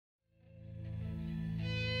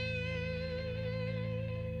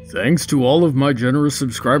Thanks to all of my generous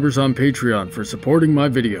subscribers on Patreon for supporting my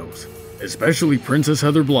videos, especially Princess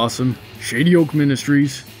Heather Blossom, Shady Oak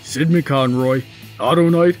Ministries, Sid McConroy,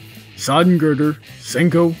 Autoknight, Sodden Girder,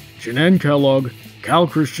 Senko, Jennan Kellogg, Cal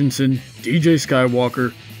Christensen, DJ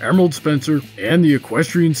Skywalker, Emerald Spencer, and the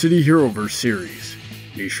Equestrian City Heroverse series.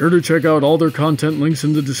 Be sure to check out all their content links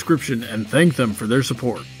in the description and thank them for their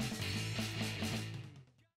support.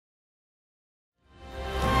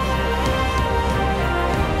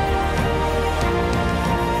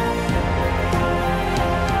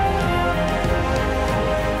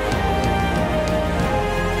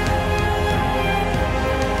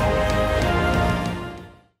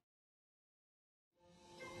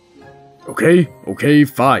 Okay,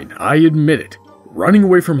 fine, I admit it. Running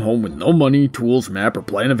away from home with no money, tools, map, or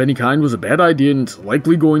plan of any kind was a bad idea and it's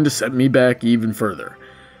likely going to set me back even further.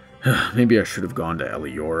 Maybe I should have gone to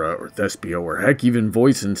Eliora or Thespio or heck even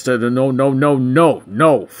Voice instead of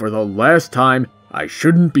no. For the last time, I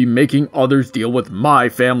shouldn't be making others deal with my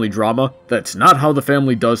family drama. That's not how the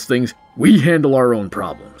family does things. We handle our own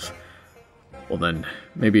problems. Well then,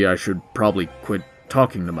 maybe I should probably quit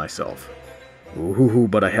talking to myself. Ooh,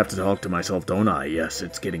 but I have to talk to myself, don't I? Yes,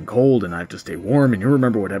 it's getting cold and I have to stay warm, and you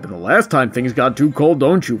remember what happened the last time things got too cold,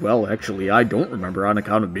 don't you? Well, actually, I don't remember on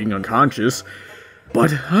account of being unconscious.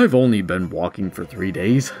 But I've only been walking for 3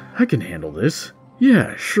 days. I can handle this.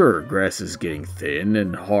 Yeah, sure, grass is getting thin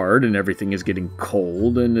and hard and everything is getting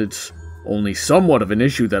cold, and it's only somewhat of an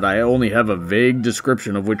issue that I only have a vague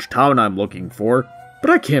description of which town I'm looking for,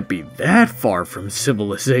 but I can't be that far from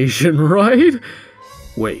civilization, right?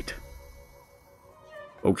 Wait.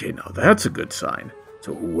 Okay, now that's a good sign.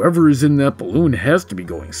 So whoever is in that balloon has to be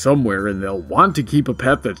going somewhere, and they'll want to keep a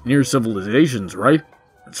path that's near civilizations, right?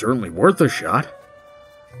 It's certainly worth a shot.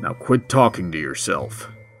 Now quit talking to yourself.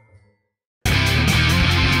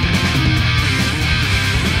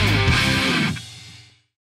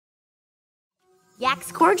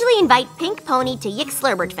 Yaks cordially invite Pink Pony to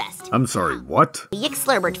Ykslerbertfest. I'm sorry, what?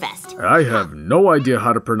 Ykslerbertfest. I have no idea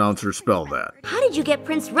how to pronounce or spell that. How did you get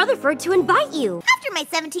Prince Rutherford to invite you? After my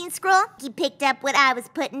 17th scroll, he picked up what I was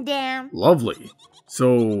putting down. Lovely.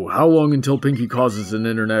 So, how long until Pinky causes an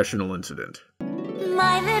international incident?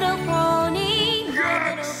 My little pony.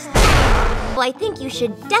 Yes! Well, I think you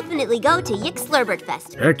should definitely go to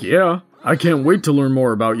Ykslerbertfest. Heck yeah. I can't wait to learn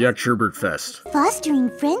more about Yakyakistan.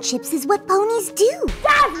 Fostering friendships is what ponies do.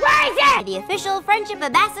 That's crazy! The official friendship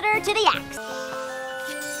ambassador to the Yaks.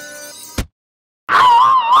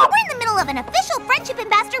 We're in the middle of an official friendship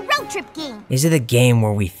ambassador road trip game. Is it a game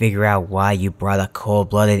where we figure out why you brought a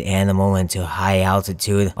cold-blooded animal into high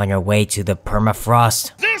altitude on your way to the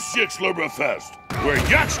permafrost? This Ykslerbertfest, where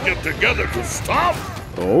Yaks get together to stop.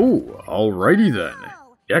 Oh, alrighty then.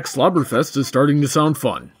 Ykslerbertfest is starting to sound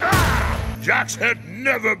fun. Yaks had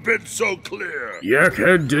never been so clear.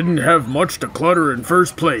 Yakhead didn't have much to clutter in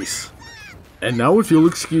first place. And now if you'll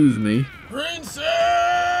excuse me. Princess!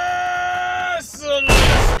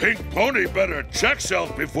 Pink Pony better check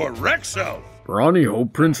self before wreck self. Brawny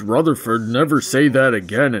hope Prince Rutherford never say that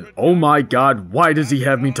again, and oh my god, why does he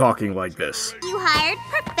have me talking like this? You hired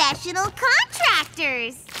professional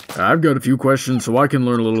contractors. I've got a few questions so I can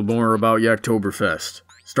learn a little more about Yaktoberfest.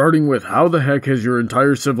 Starting with, how the heck has your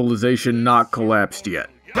entire civilization not collapsed yet?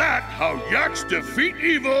 That's how Yaks defeat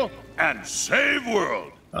evil and save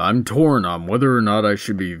world. I'm torn on whether or not I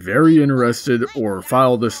should be very interested or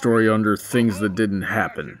file this story under things that didn't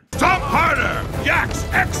happen. Stop harder! Yaks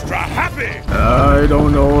extra happy! I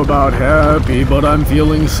don't know about happy, but I'm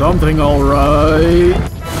feeling something alright.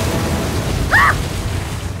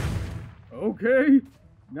 Okay,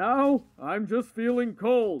 now I'm just feeling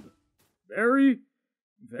cold. Very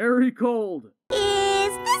cold.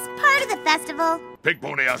 Is this part of the festival? Pink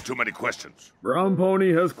Pony asked too many questions. Brown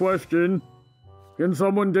Pony has question. Can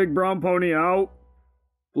someone dig Brown Pony out?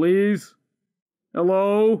 Please?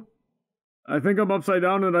 Hello? I think I'm upside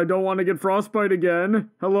down and I don't want to get frostbite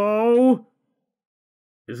again. Hello?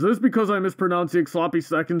 Is this because I mispronounced the Sloppy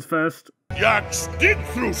Seconds Fest? Yaks dig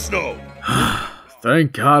through snow.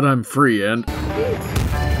 Thank God I'm free and...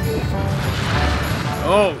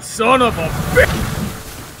 Oh, son of a bitch!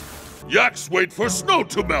 Yaks wait for snow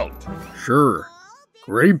to melt. Sure.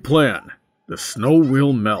 Great plan. The snow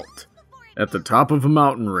will melt. At the top of a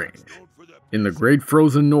mountain range. In the great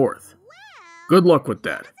frozen north. Good luck with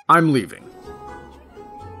that. I'm leaving.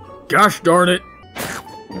 Gosh darn it!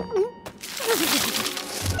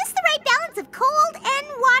 Just the right balance of cold and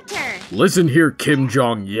water. Listen here, Kim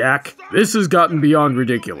Jong-yak. This has gotten beyond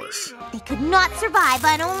ridiculous. They could not survive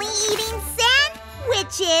on only eating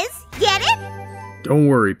sandwiches. Get it? Don't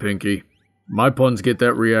worry, Pinky. My puns get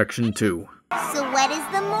that reaction too. So What is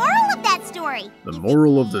the moral of that story? The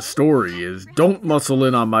moral of the story is don't muscle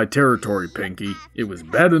in on my territory, Pinky. It was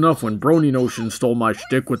bad enough when Brawny Notion stole my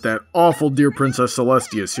shtick with that awful Dear Princess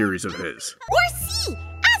Celestia series of his. Or C,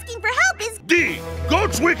 asking for help is... D.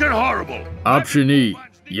 Goat's weak and horrible. Option E.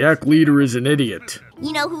 Yak leader is an idiot.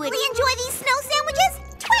 You know who would really enjoy these snow sandwiches?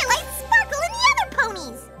 Twilight, Sparkle, and the other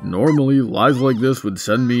ponies. Normally, lies like this would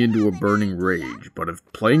send me into a burning rage, but if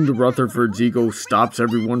playing to Rutherford's ego stops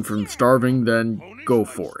everyone from starving, then go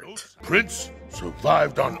for it. Prince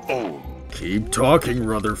survived on own. Keep talking,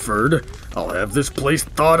 Rutherford. I'll have this place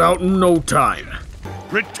thawed out in no time.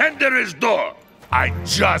 Pretend there is door. I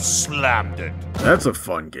just slammed it. That's a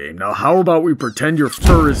fun game. Now how about we pretend your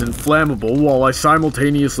fur is inflammable while I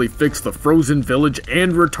simultaneously fix the frozen village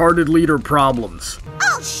and retarded leader problems?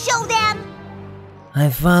 I'll show them.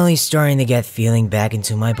 I'm finally starting to get feeling back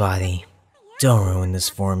into my body. Don't ruin this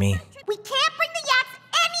for me. We can't bring the Yaks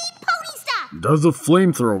any pony stuff. Does a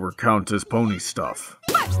flamethrower count as pony stuff?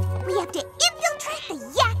 First, we have to infiltrate the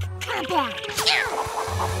Yak compound.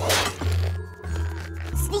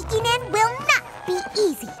 Sneaking in will not be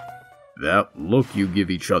easy. That look you give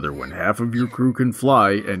each other when half of your crew can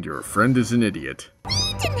fly and your friend is an idiot.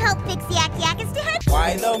 We didn't help fix Yakyakistan.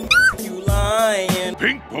 Why the f you lying?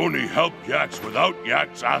 Pink Pony helped Yaks without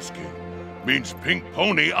Yaks asking. Means Pink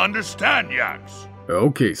Pony understand Yaks.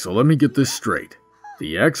 Okay, so let me get this straight. The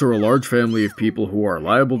Yaks are a large family of people who are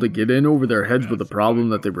liable to get in over their heads with a problem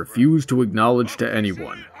that they refuse to acknowledge to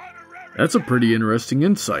anyone. That's a pretty interesting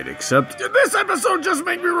insight, except this episode just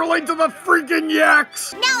made me relate to the freaking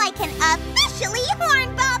Yaks! Now I can officially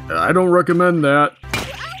horn bump. I don't recommend that,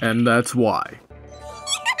 and that's why.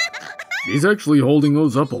 She's actually holding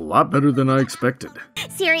those up a lot better than I expected.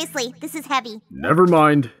 Seriously, this is heavy. Never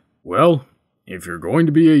mind. Well, if you're going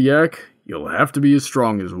to be a Yak, you'll have to be as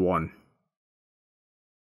strong as one.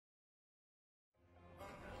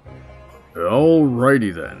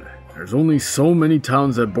 Alrighty then. There's only so many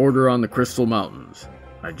towns that border on the Crystal Mountains.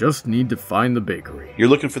 I just need to find the bakery. You're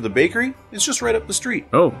looking for the bakery? It's just right up the street.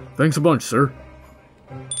 Oh, thanks a bunch, sir.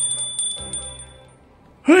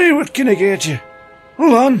 Hey, what can I get you?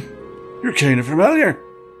 Hold on. You're kind of familiar.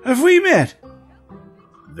 Have we met?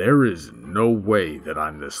 There is no way that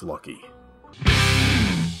I'm this lucky.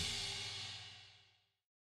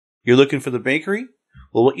 You're looking for the bakery?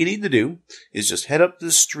 Well, what you need to do is just head up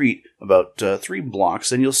this street about 3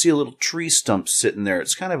 blocks, and you'll see a little tree stump sitting there.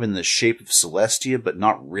 It's kind of in the shape of Celestia, but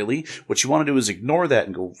not really. What you want to do is ignore that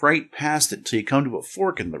and go right past it until you come to a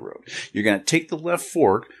fork in the road. You're going to take the left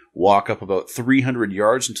fork, walk up about 300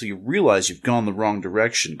 yards until you realize you've gone the wrong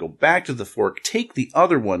direction. Go back to the fork, take the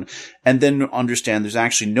other one, and then understand there's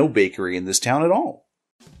actually no bakery in this town at all.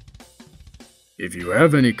 If you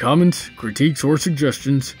have any comments, critiques, or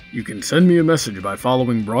suggestions, you can send me a message by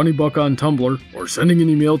following BrawnyBuck on Tumblr or sending an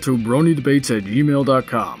email to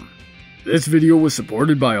bronydebates@gmail.com. This video was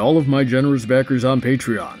supported by all of my generous backers on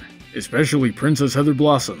Patreon, especially Princess Heather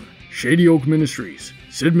Blossom, Shady Oak Ministries,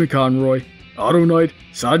 Sid McConroy, Autoknight,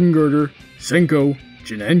 Sodden Girder, Senko,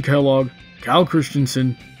 Jennan Kellogg, Kyle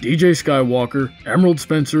Christensen, DJ Skywalker, Emerald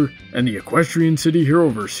Spencer, and the Equestrian City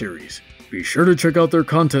Heroverse series. Be sure to check out their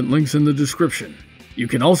content links in the description. You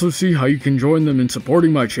can also see how you can join them in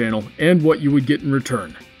supporting my channel and what you would get in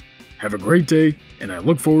return. Have a great day, and I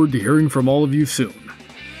look forward to hearing from all of you soon.